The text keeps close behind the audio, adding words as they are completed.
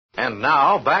And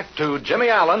now, back to Jimmy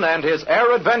Allen and his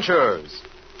air adventures.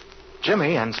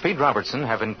 Jimmy and Speed Robertson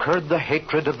have incurred the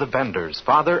hatred of the Benders,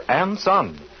 father and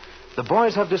son. The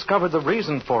boys have discovered the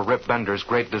reason for Rip Bender's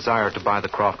great desire to buy the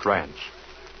Croft Ranch.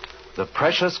 The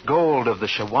precious gold of the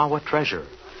Chihuahua treasure,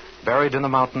 buried in the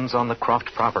mountains on the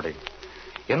Croft property.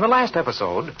 In the last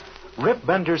episode, Rip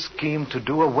Bender's scheme to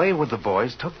do away with the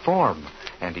boys took form,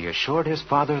 and he assured his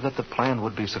father that the plan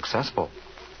would be successful.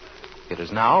 It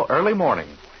is now early morning.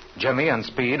 Jimmy and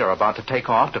Speed are about to take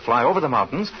off to fly over the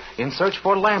mountains in search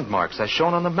for landmarks as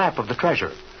shown on the map of the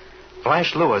treasure.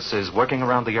 Flash Lewis is working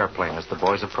around the airplane as the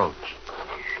boys approach.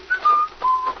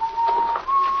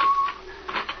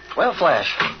 Well,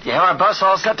 Flash, do you have our bus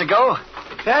all set to go?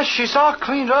 Yes, she's all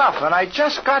cleaned off, and I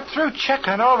just got through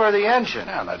checking over the engine.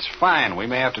 Yeah, that's fine. We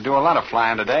may have to do a lot of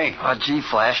flying today. Oh, gee,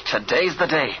 Flash, today's the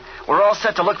day. We're all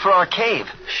set to look for our cave.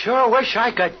 Sure wish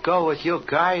I could go with you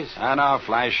guys. I know,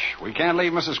 Flash. We can't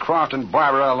leave Mrs. Croft and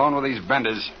Barbara alone with these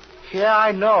Benders. Yeah,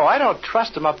 I know. I don't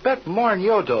trust them a bit more than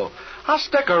you do. I'll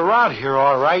stick around here,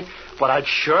 all right, but I'd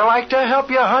sure like to help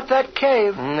you hunt that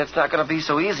cave. It's not going to be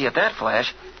so easy at that,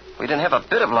 Flash. We didn't have a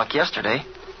bit of luck yesterday.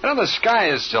 You know, the sky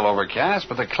is still overcast,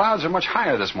 but the clouds are much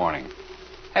higher this morning.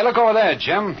 Hey, look over there,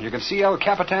 Jim. You can see El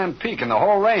Capitan Peak and the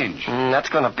whole range. That's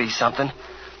going to be something.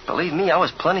 Believe me, I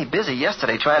was plenty busy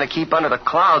yesterday trying to keep under the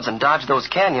clouds and dodge those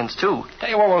canyons, too. Tell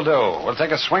you what we'll do. We'll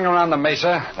take a swing around the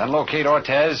mesa, then locate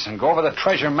Ortez and go over the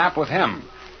treasure map with him.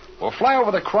 We'll fly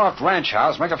over the Croft Ranch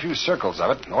house, make a few circles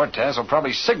of it, and Ortez will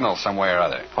probably signal somewhere or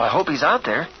other. Well, I hope he's out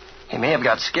there. He may have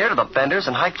got scared of the Benders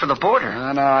and hiked for the border.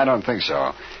 No, I don't think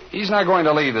so. He's not going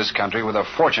to leave this country with a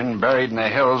fortune buried in the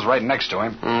hills right next to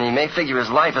him. He may figure his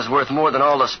life is worth more than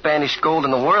all the Spanish gold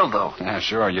in the world, though. Yeah,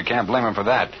 sure. You can't blame him for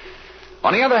that.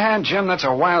 On the other hand, Jim, that's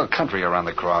a wild country around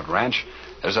the Croft Ranch.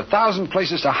 There's 1,000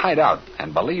 places to hide out,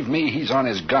 and believe me, he's on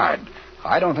his guard.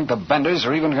 I don't think the Benders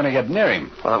are even going to get near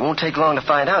him. Well, it won't take long to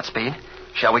find out, Speed.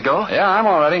 Shall we go? Yeah, I'm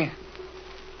all ready.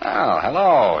 Oh,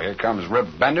 hello. Here comes Rip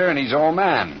Bender and his old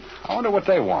man. I wonder what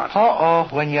they want.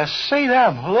 Uh-oh. When you see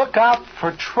them, look out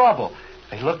for trouble.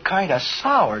 They look kind of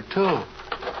sour, too.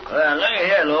 Well, look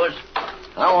here, Louis.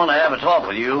 I want to have a talk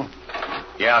with you.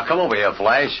 Yeah, come over here,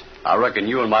 Flash. I reckon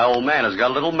you and my old man has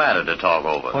got a little matter to talk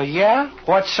over. Well, yeah?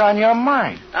 What's on your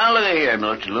mind? Now, look here,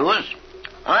 Mr. Lewis.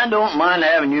 I don't mind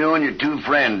having you and your two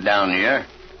friends down here,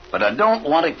 but I don't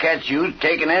want to catch you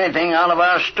taking anything out of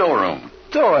our storeroom.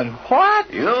 Doing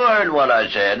what? You heard what I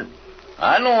said.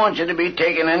 I don't want you to be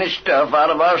taking any stuff out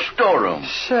of our storeroom.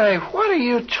 Say, what are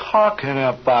you talking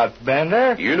about,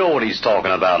 Bender? You know what he's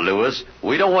talking about, Lewis.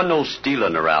 We don't want no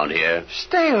stealing around here.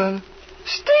 Stealing?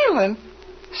 Stealing?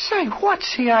 Say,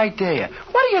 what's the idea?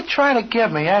 What are you trying to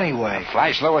give me anyway?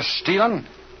 Flash Lewis stealing?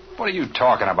 What are you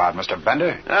talking about, Mr.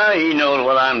 Bender? He knows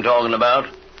what I'm talking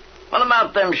about. What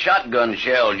about them shotgun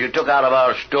shells you took out of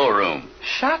our storeroom?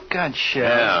 Shotgun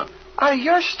shells? Yeah. Out of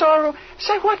your storeroom?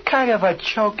 Say, what kind of a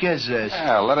joke is this?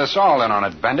 Well, let us all in on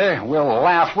it, Bender. We'll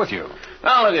laugh with you.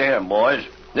 Now, look here, boys.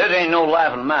 This ain't no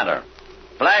laughing matter.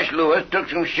 Flash Lewis took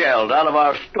some shells out of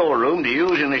our storeroom to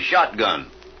use in a shotgun.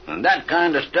 And that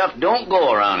kind of stuff don't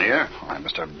go around here. Why,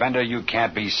 Mr. Bender, you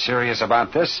can't be serious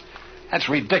about this. That's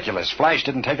ridiculous. Flash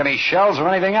didn't take any shells or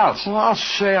anything else. Well, I'll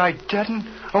say I didn't.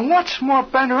 And what's more,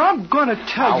 Bender, I'm going to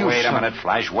tell you wait something. a minute,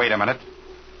 Flash. Wait a minute.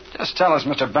 Just tell us,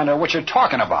 Mr. Bender, what you're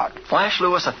talking about. Flash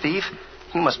Lewis a thief?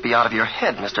 You must be out of your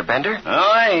head, Mr. Bender. No,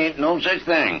 I ain't. No such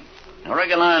thing. I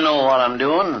reckon I know what I'm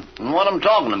doing and what I'm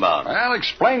talking about. Well,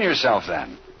 explain yourself,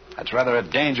 then. That's rather a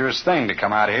dangerous thing to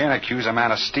come out here and accuse a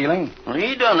man of stealing. Well,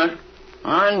 he done it.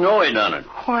 I know he done it.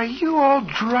 Why, you all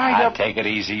dried up... Take it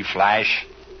easy, Flash.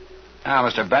 Now,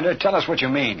 Mr. Bender, tell us what you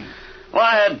mean. Well,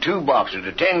 I had 2 boxes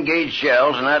of 10-gauge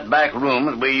shells in that back room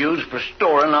that we use for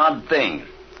storing odd things.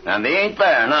 And they ain't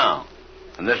there now.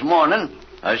 And this morning,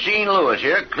 I seen Lewis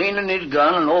here cleaning his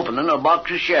gun and opening a box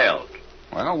of shells.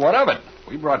 Well, what of it?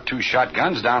 We brought 2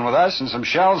 shotguns down with us and some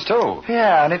shells, too.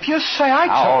 Yeah, and if you say I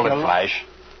took... Now, hold it, Flash.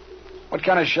 What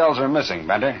kind of shells are missing,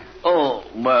 Bender? Oh,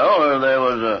 well,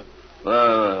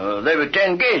 they were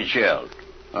 10-gauge shells.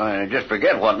 I just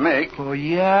forget what make. Oh,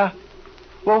 yeah?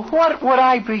 Well, what would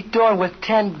I be doing with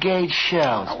 10-gauge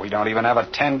shells? Well, we don't even have a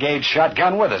 10-gauge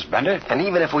shotgun with us, Bender. And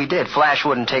even if we did, Flash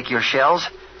wouldn't take your shells.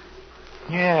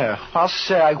 Yeah, I'll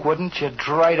say I wouldn't, you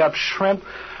dried-up shrimp.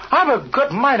 I've a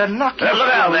good mind to knock you... Look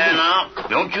out there now.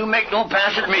 Don't you make no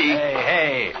pass at me.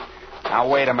 Hey.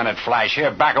 Now, wait a minute, Flash. Here,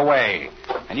 back away.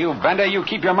 And you, Bender, you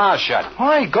keep your mouth shut.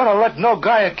 I ain't gonna let no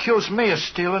guy accuse me of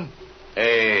stealing.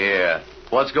 Hey,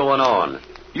 what's going on?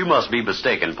 You must be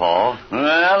mistaken, Paul.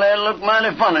 Well, that looked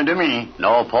mighty funny to me.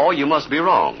 No, Paul, you must be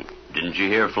wrong. Didn't you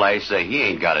hear Flash say he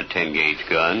ain't got a 10-gauge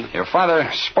gun? Your father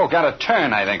spoke out of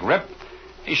turn, I think, Rip.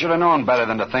 He should have known better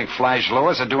than to think Flash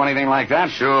Lewis would do anything like that.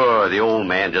 Sure, the old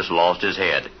man just lost his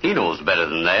head. He knows better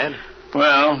than that.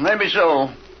 Well, maybe so.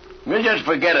 We'll just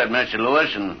forget it, Mr.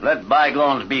 Lewis, and let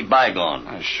bygones be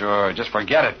bygones. Sure, just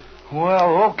forget it.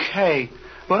 Well, okay.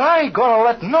 But I ain't gonna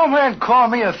let no man call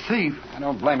me a thief. I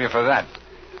don't blame you for that.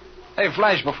 Hey,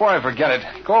 Flash, before I forget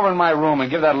it, go over in my room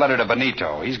and give that letter to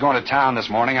Benito. He's going to town this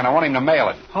morning, and I want him to mail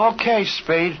it. Okay,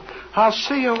 Speed. I'll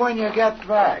see you when you get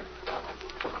back.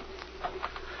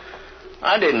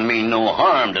 I didn't mean no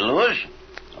harm to Lewis.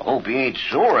 I hope he ain't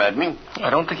sore at me. I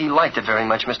don't think he liked it very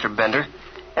much, Mr. Bender.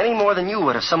 Any more than you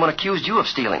would if someone accused you of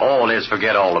stealing. Oh, Liz,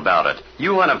 forget all about it.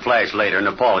 You hunt up Flash later and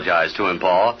apologize to him,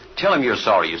 Pa. Tell him you're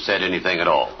sorry you said anything at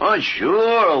all. Oh,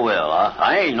 sure I will.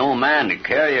 I ain't no man to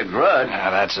carry a grudge.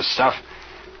 That's the stuff.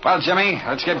 Well, Jimmy,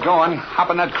 let's get going. Hop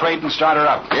in that crate and start her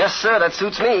up. Yes, sir, that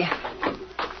suits me.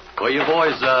 Where you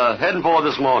boys heading for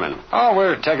this morning? Oh,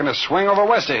 we're taking a swing over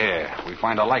west of here. We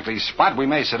find a likely spot, we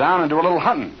may sit down and do a little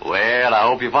hunting. Well, I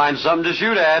hope you find something to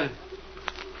shoot at.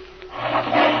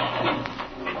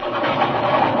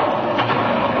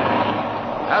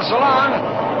 Now, so long.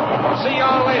 We'll see you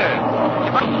all later.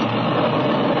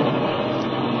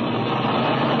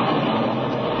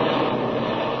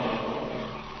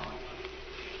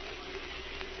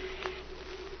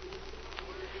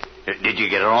 Did you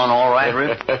get her on all right,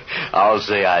 Rip? I'll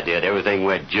say I did. Everything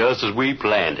went just as we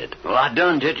planned it. Well, I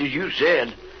done just as you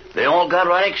said. They all got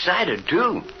right excited,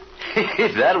 too.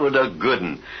 That was a good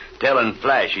one. Telling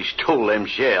Flash he stole them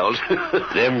shells.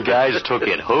 Them guys took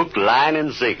it hook, line,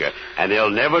 and sinker, and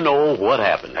they'll never know what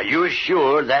happened. Are you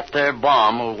sure that there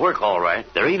bomb will work all right?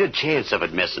 There ain't a chance of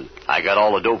it missing. I got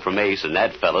all the dope from Ace, and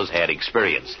that fella's had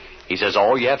experience. He says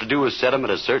all you have to do is set 'em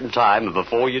at a certain time, and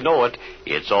before you know it,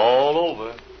 it's all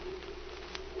over.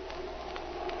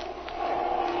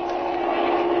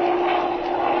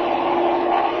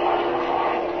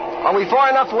 Are we far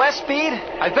enough west, Speed?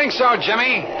 I think so,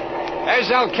 Jimmy.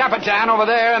 There's El Capitan over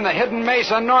there and the hidden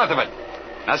mesa north of it.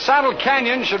 Now, Saddle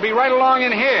Canyon should be right along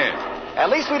in here.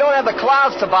 At least we don't have the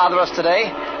clouds to bother us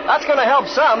today. That's going to help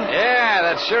some. Yeah,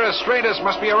 that Sierra Stratus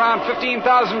must be around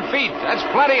 15,000 feet. That's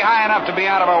plenty high enough to be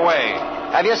out of our way.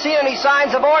 Have you seen any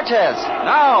signs of Ortez?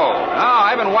 No,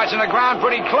 I've been watching the ground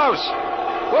pretty close.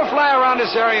 We'll fly around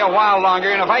this area a while longer,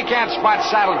 and if I can't spot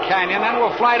Saddle Canyon, then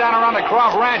we'll fly down around the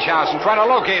Croft Ranch House and try to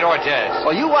locate Ortez.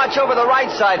 Well, you watch over the right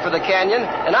side for the canyon,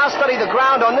 and I'll study the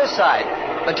ground on this side.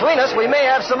 Between us, we may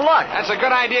have some luck. That's a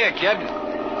good idea, kid.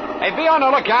 Hey, be on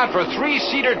the lookout for 3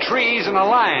 cedar trees in a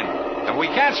line. If we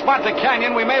can't spot the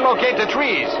canyon, we may locate the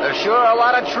trees. There's sure a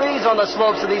lot of trees on the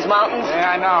slopes of these mountains.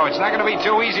 Yeah, I know. It's not going to be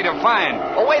too easy to find.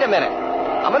 Oh, wait a minute.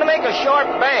 I'm going to make a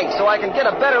short bank so I can get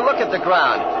a better look at the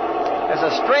ground. There's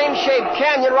a strange-shaped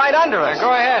canyon right under us.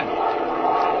 Go ahead.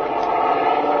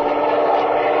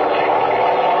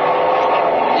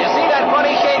 You see that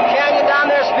funny-shaped canyon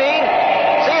down there, Speed?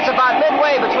 See, it's about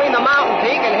midway between the mountain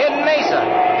peak and Hidden Mesa.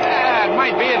 Yeah, it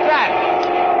might be at that.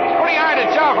 It's pretty hard to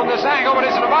tell from this angle, but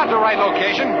isn't about the right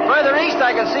location. Further east,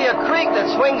 I can see a creek that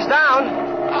swings down.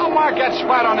 I'll mark that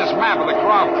spot on this map of the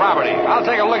Croft property. I'll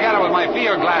take a look at it with my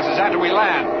field glasses after we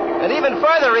land. And even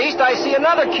further east, I see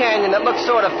another canyon that looks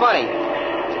sort of funny.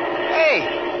 Hey,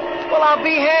 well, I'll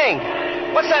be hanged.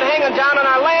 What's that hanging down on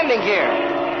our landing gear?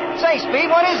 Say,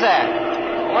 Speed, what is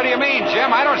that? What do you mean,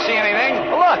 Jim? I don't see anything.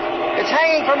 Well, look, it's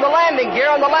hanging from the landing gear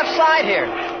on the left side here.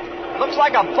 Looks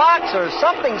like a box or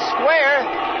something square.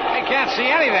 I can't see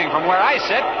anything from where I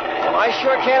sit. Well, I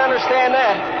sure can't understand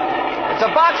that. It's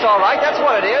a box, all right. That's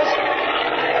what it is.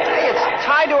 Hey, it's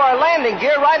tied to our landing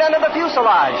gear right under the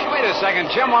fuselage. Wait a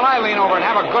second, Jim, while I lean over and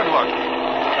have a good look.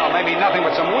 Well, maybe nothing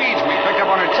but some weeds we picked up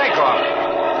on her takeoff.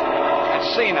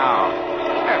 Let's see now.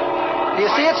 Do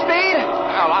you see it, Speed?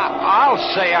 Well, I'll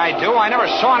say I do. I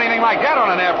never saw anything like that on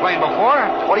an airplane before.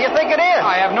 What do you think it is?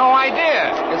 I have no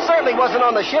idea. It certainly wasn't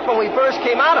on the ship when we first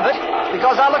came out of it,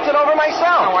 because I looked it over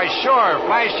myself. Oh, why, sure.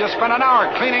 Flash just spent an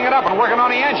hour cleaning it up and working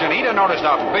on the engine. He'd have noticed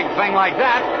a big thing like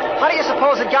that. How do you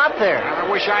suppose it got there? I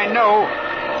wish I knew.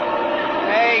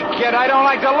 Hey, kid, I don't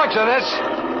like the looks of this.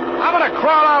 I'm going to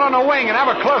crawl out on the wing and have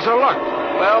a closer look.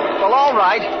 Well, all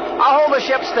right. I'll hold the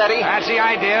ship steady. That's the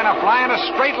idea, and I'll fly in a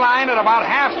straight line at about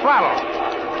half throttle.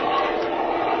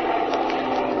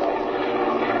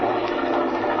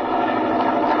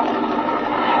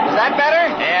 Is that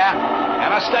better? Yeah. And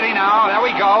a steady now. There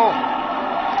we go.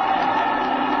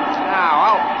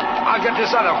 Now, I'll get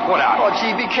this other foot out. Oh,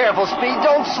 gee, be careful, Speed.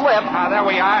 Don't slip. There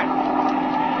we are.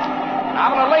 Now,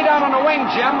 I'm going to lay down on the wing,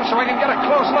 Jim, so I can get a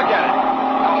close look at it.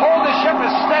 Now, hold the ship as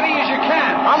steady as you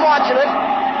can. I'm watching it.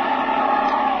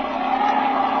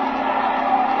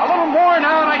 more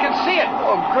now, and I can see it.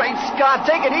 Oh, great Scott,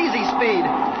 take it easy, Speed.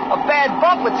 A bad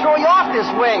bump would throw you off this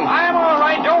wing. I'm all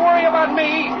right. Don't worry about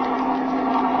me.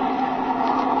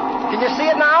 Can you see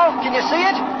it now? Can you see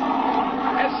it?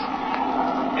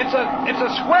 It's a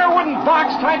square wooden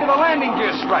box tied to the landing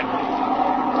gear strut.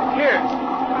 Here.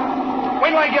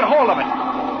 Wait till I get hold of it.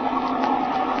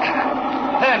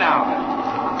 There now.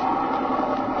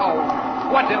 Oh,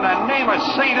 what in the name of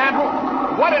St. Andrew?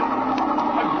 What in...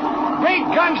 Great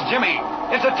guns, Jimmy.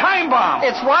 It's a time bomb.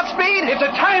 It's what, Speed? It's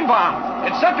a time bomb.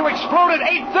 It's set to explode at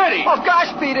 8:30. Oh, gosh,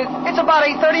 Speed, it's about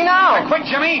 8:30 now. Quick,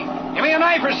 Jimmy. Give me a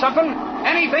knife or something.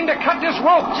 Anything to cut this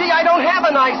rope. Gee, I don't have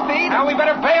a knife, Speed. Now, we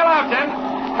better bail out, then.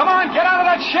 Come on, get out of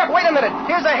that ship. Wait a minute.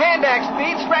 Here's a hand axe,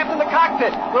 Speed, strapped in the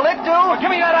cockpit. Will it do? Oh,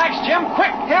 give me that axe, Jim,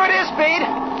 quick. Here it is, Speed.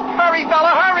 Hurry,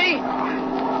 fella, hurry.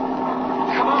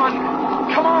 Come on.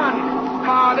 Come on.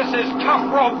 Ah, this is tough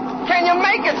rope. Can you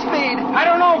make it, Speed? I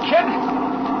don't know, kid.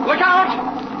 Look out.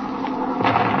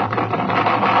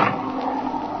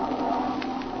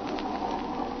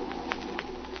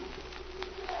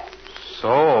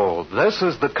 So, this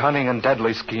is the cunning and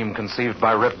deadly scheme conceived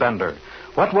by Rip Bender.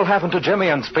 What will happen to Jimmy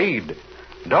and Speed?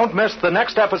 Don't miss the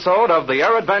next episode of The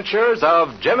Air Adventures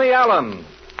of Jimmy Allen.